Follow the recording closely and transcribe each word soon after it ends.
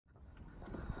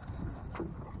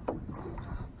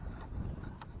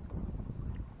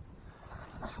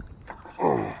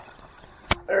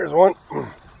There's one.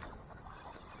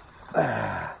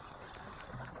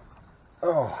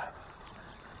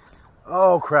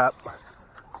 Oh crap.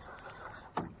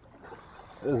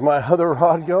 Is my other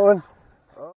rod going?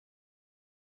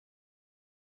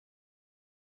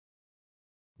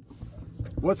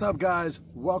 What's up, guys?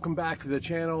 Welcome back to the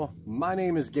channel. My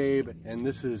name is Gabe and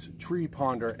this is Tree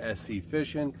Ponder SC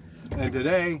Fishing, and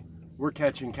today we're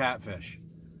catching catfish.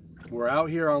 We're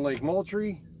out here on Lake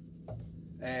MOULTRIE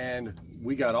and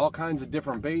we got all kinds of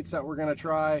different baits that we're gonna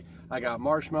try. I got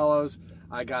marshmallows,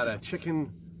 I got a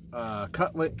chicken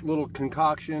cutlet little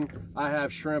concoction, I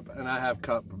have shrimp, and I have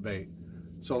cup bait.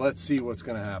 So let's see what's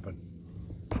gonna happen.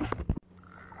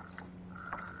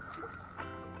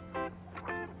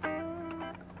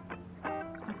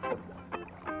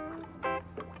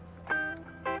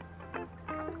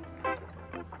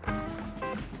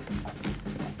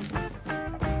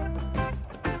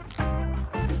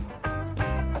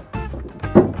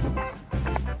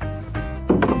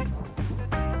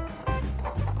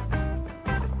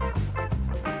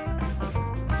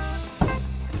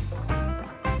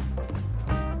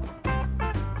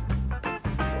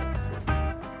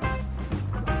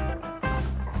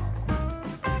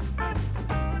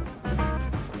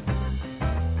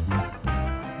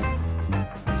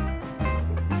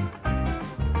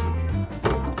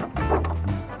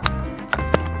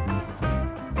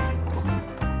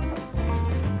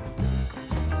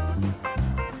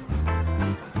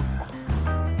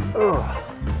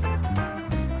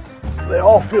 They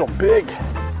all feel big.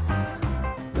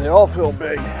 They all feel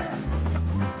big.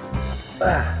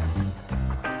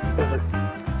 Is it?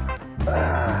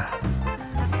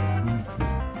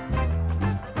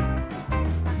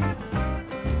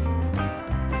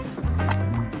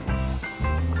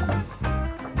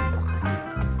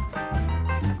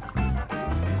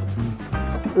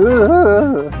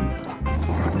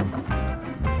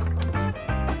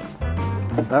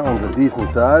 That one's a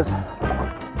decent size.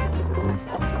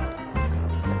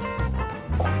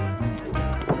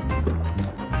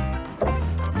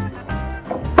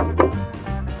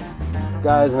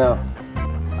 Guys, now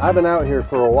I've been out here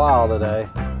for a while today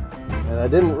and I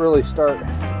didn't really start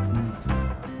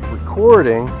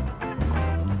recording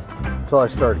until I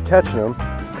started catching them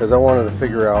because I wanted to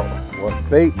figure out what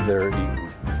bait they're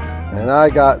eating. And I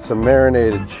got some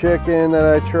marinated chicken that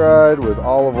I tried with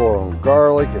olive oil and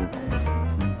garlic and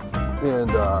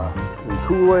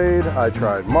Kool-Aid. I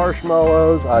tried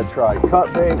marshmallows, I tried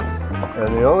cut bait,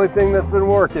 and the only thing that's been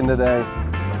working today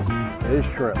is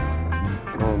shrimp.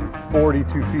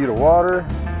 42 feet of water,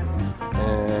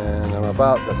 and I'm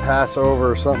about to pass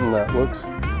over something that looks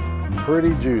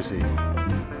pretty juicy.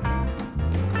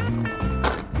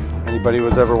 Anybody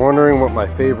was ever wondering what my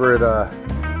favorite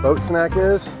boat snack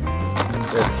is?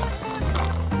 It's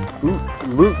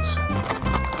Lutz.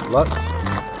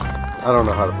 I don't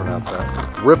know how to pronounce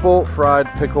that. Ripple fried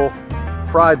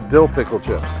dill pickle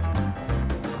chips.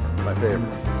 My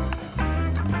favorite.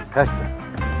 Heck,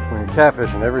 when you're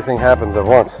catfishing, everything happens at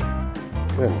once.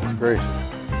 Goodness gracious.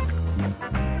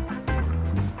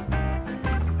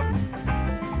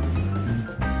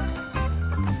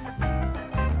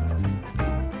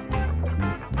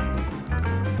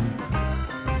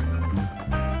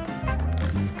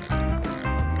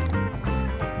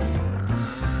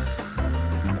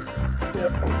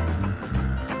 Yep.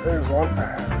 There's one.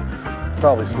 It's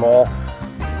probably small.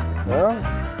 Well,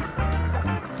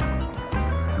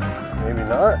 maybe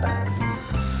not.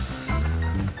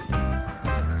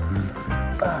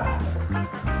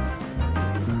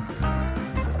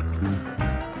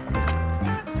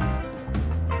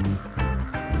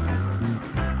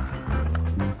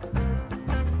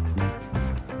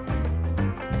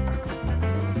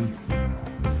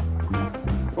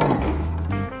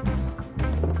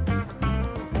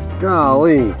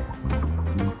 Golly,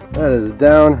 that is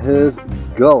down his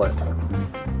gullet.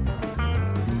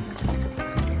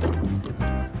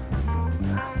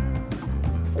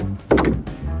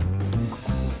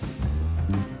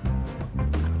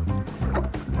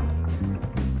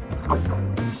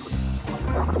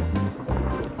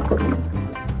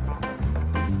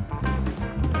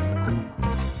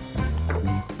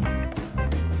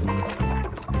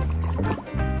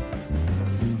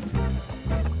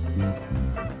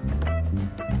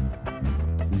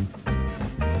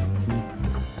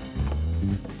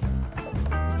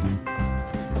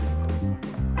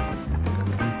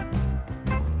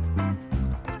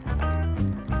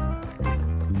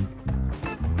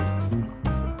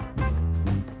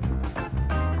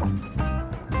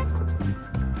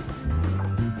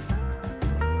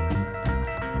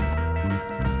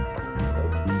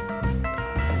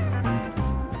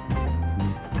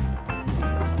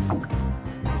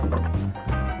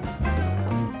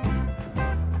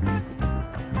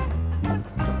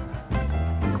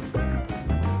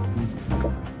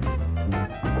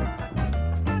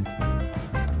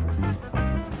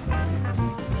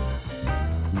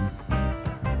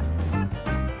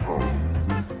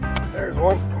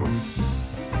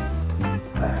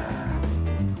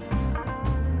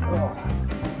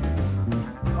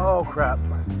 Oh crap.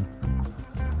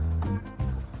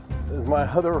 Is my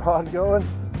other rod going?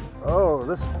 Oh,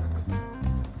 this one.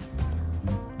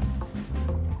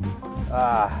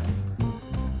 Ah.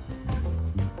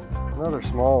 Another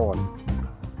small one.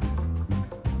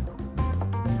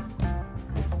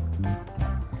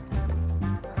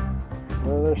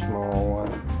 Another small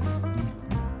one.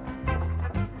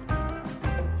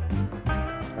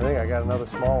 I think I got another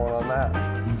small one on that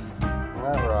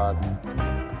rod.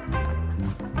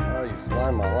 Oh, you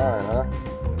slimed my line, huh?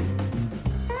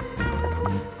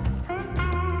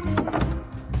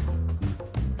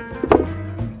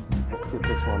 Let's get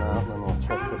this one out and then we'll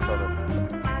check this other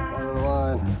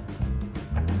line.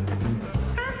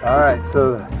 Alright,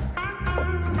 so the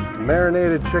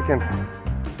marinated chicken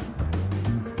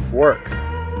works.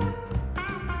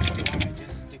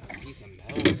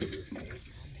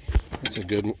 That's a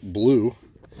good blue.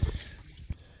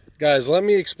 Guys, let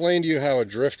me explain to you how a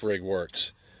drift rig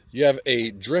works. You have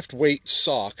a drift weight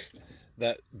sock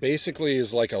that basically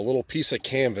is like a little piece of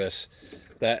canvas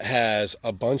that has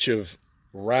a bunch of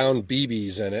round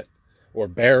BBs in it, or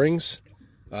bearings,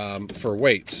 for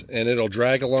weights, and it'll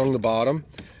drag along the bottom.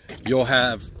 You'll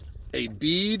have a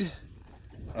bead,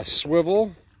 a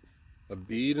swivel, a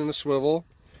bead and a swivel,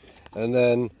 and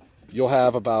then you'll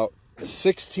have about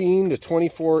 16 to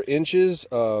 24 inches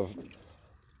of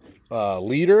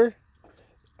leader,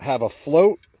 have a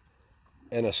float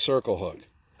and a circle hook,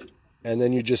 and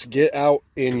then you just get out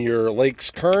in your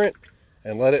lake's current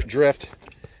and let it drift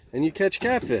and you catch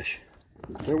catfish.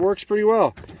 It works pretty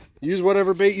well. Use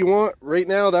whatever bait you want. Right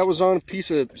now that was on a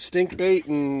piece of stink bait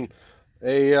and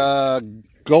a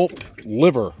gulp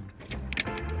liver.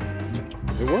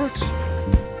 It works.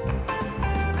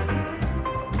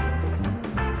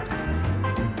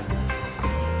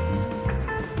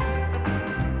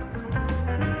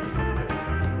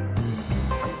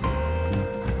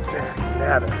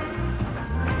 Nab it.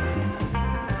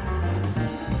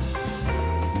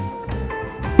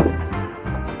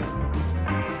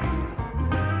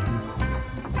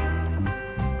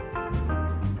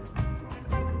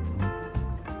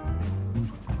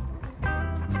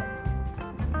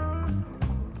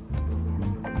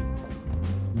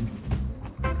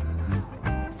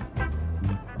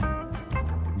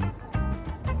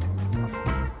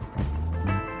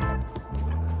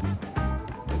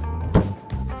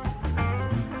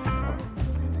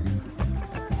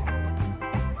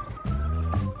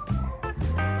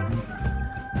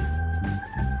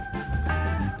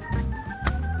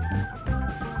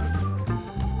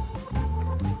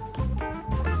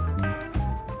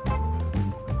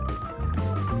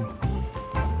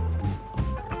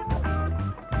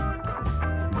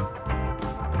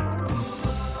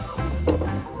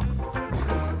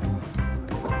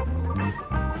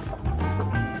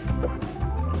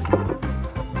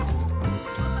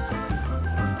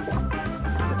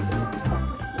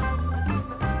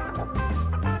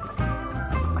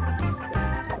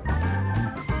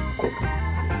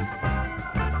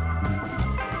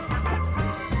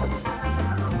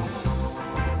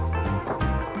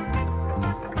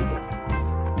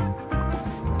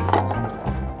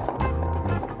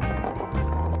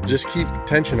 Just keep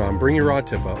tension on. Bring your rod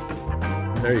tip up.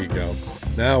 There you go.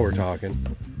 Now we're talking.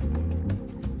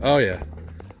 Oh yeah.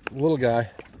 Little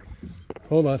guy.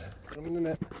 Hold on. I'm in the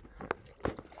net.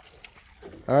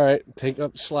 All right. Take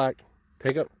up slack.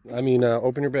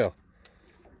 Open your bail.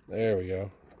 There we go.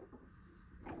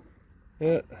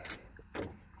 Yeah.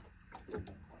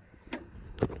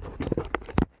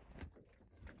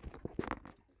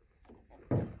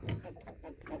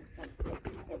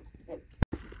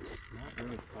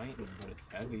 But it's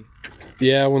heavy.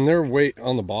 Yeah, when they're weight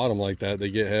on the bottom like that, they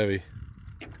get heavy.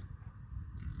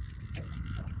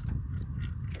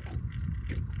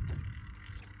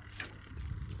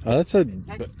 Oh, that's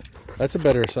a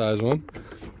better size one.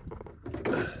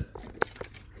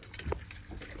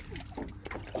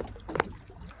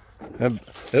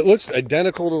 It looks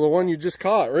identical to the one you just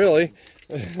caught, really.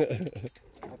 I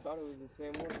thought it was the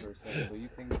same one for a second, but you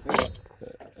think it's different.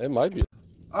 It might be.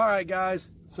 All right,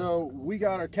 guys. So we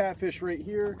got our catfish right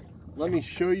here. Let me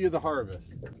show you the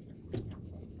harvest.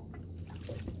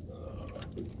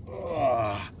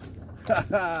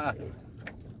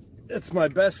 It's my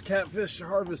best catfish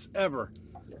harvest ever.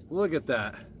 Look at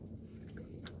that.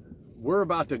 We're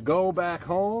about to go back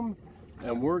home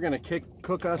and we're gonna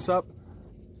cook us up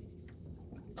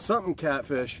something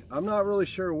catfish. I'm not really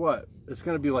sure what. It's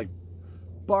gonna be like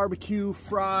barbecue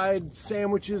fried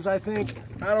sandwiches, I think.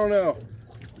 I don't know.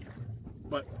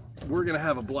 But we're gonna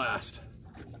have a blast.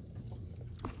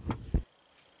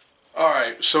 All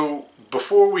right, so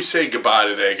before we say goodbye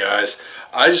today, guys,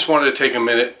 I just wanted to take a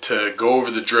minute to go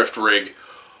over the drift rig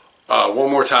one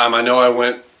more time. I know I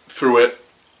went through it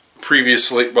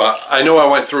previously, but I know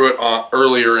I went through it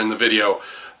earlier in the video,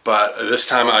 but this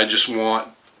time I just want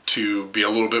to be a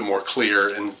little bit more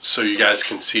clear and so you guys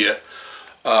can see it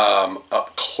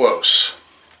up close.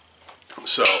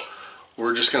 So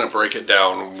we're just going to break it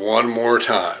down one more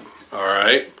time. All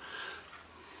right.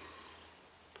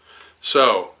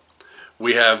 So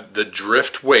we have the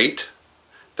drift weight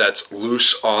that's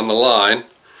loose on the line,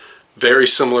 very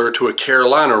similar to a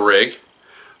Carolina rig.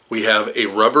 We have a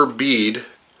rubber bead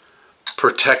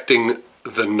protecting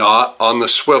the knot on the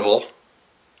swivel.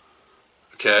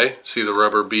 Okay, see the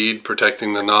rubber bead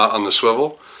protecting the knot on the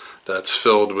swivel? That's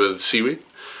filled with seaweed.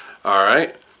 All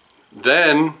right,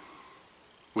 then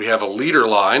we have a leader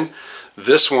line.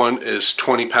 This one is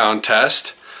 20-pound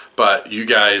test, but you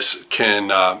guys can,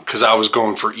 because I was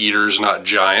going for eaters, not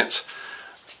giants.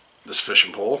 This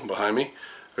fishing pole behind me.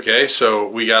 Okay, so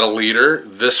we got a leader.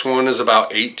 This one is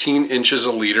about 18 inches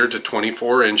a leader to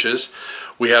 24 inches.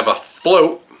 We have a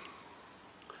float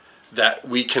that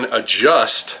we can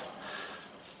adjust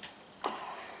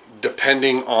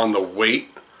depending on the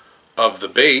weight of the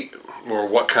bait or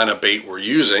what kind of bait we're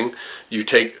using. You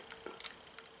take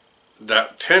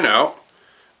that pin out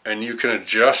and you can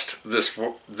adjust this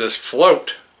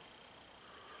float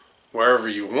wherever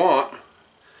you want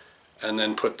and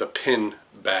then put the pin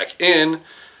back in,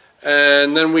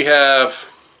 and then we have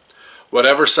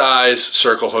whatever size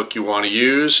circle hook you want to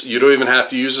use. You don't even have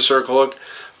to use a circle hook,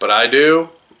 but I do.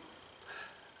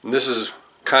 And this is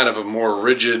kind of a more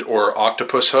rigid or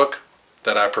octopus hook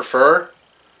that I prefer.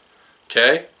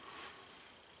 Okay,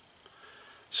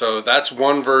 so that's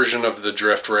one version of the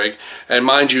drift rig, and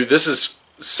mind you, this is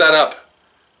set up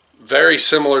very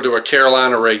similar to a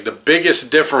Carolina rig. The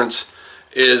biggest difference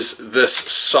is this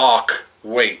sock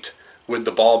weight with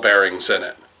the ball bearings in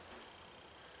it.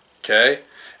 Okay,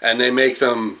 and they make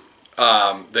them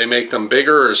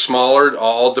bigger or smaller,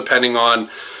 all depending on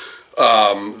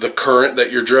the current that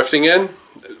you're drifting in.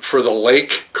 For the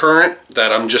lake current,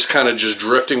 that I'm just kind of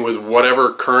drifting with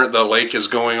whatever current the lake is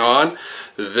going on,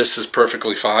 this is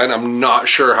perfectly fine. I'm not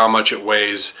sure how much it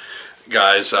weighs,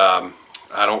 guys. I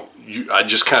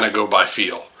just kind of go by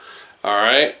feel. All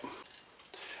right,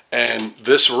 and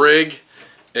this rig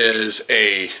is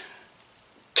a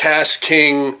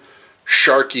Kastking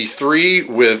Sharky 3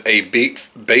 with a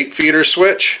bait feeder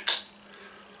switch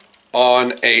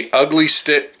on a ugly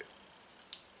Stik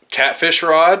Catfish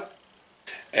rod,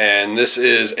 and this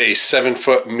is a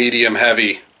 7-foot medium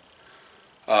heavy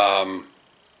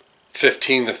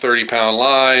 15 to 30 pound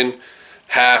line,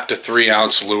 half to 3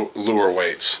 ounce lure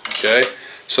weights. Okay,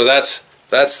 so that's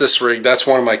this rig. That's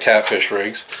one of my Catfish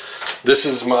rigs. This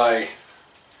is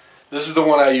the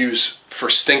one I use for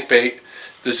stink bait.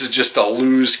 This is just a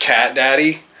Lews Cat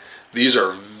Daddy. These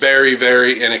are very,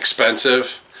 very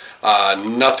inexpensive.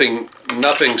 Nothing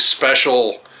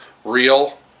special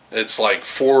reel. It's like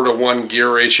 4-to-1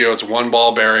 gear ratio. It's one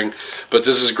ball bearing, but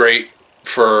this is great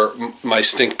for my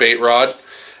stink bait rod.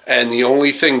 And the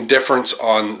only thing difference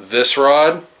on this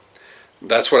rod,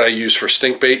 that's what I use for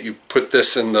stink bait. You put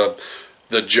this in the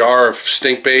jar of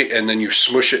stink bait and then you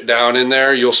smush it down in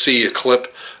there. You'll see a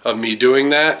clip of me doing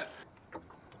that.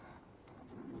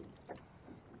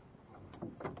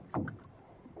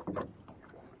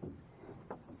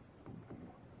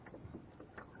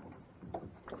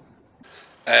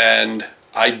 And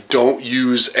I don't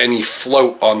use any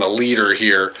float on the leader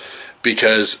here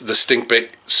because the stink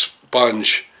bait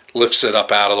sponge lifts it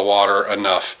up out of the water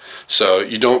enough. So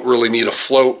you don't really need a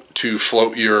float to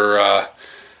float your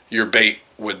bait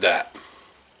with that.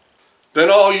 Then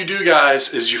all you do,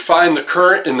 guys, is you find the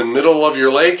current in the middle of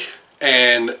your lake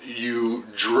and you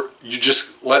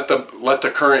just let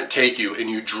the current take you and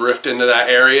you drift into that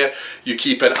area. You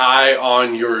keep an eye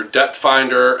on your depth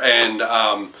finder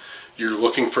and you're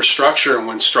looking for structure, and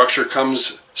when structure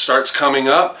starts coming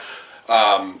up,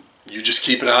 you just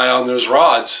keep an eye on those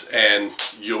rods and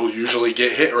you'll usually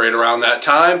get hit right around that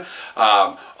time.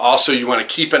 Also, you want to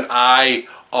keep an eye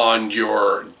on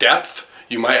your depth.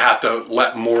 You might have to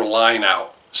let more line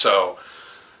out. So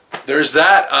there's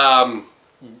that.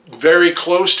 Very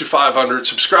close to 500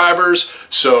 subscribers,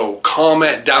 so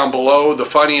comment down below. The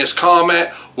funniest comment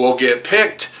will get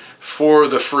picked for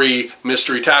the free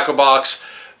mystery tackle box.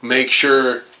 Make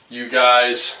sure you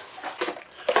guys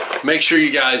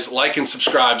like and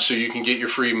subscribe so you can get your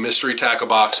free mystery tackle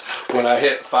box. When I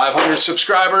hit 500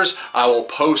 subscribers, I will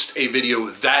post a video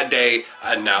that day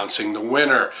announcing the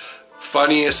winner.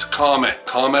 Funniest comment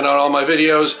on all my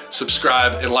videos,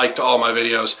 subscribe and like to all my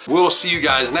videos. We'll see you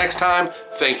guys next time.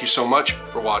 Thank you so much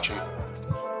for watching.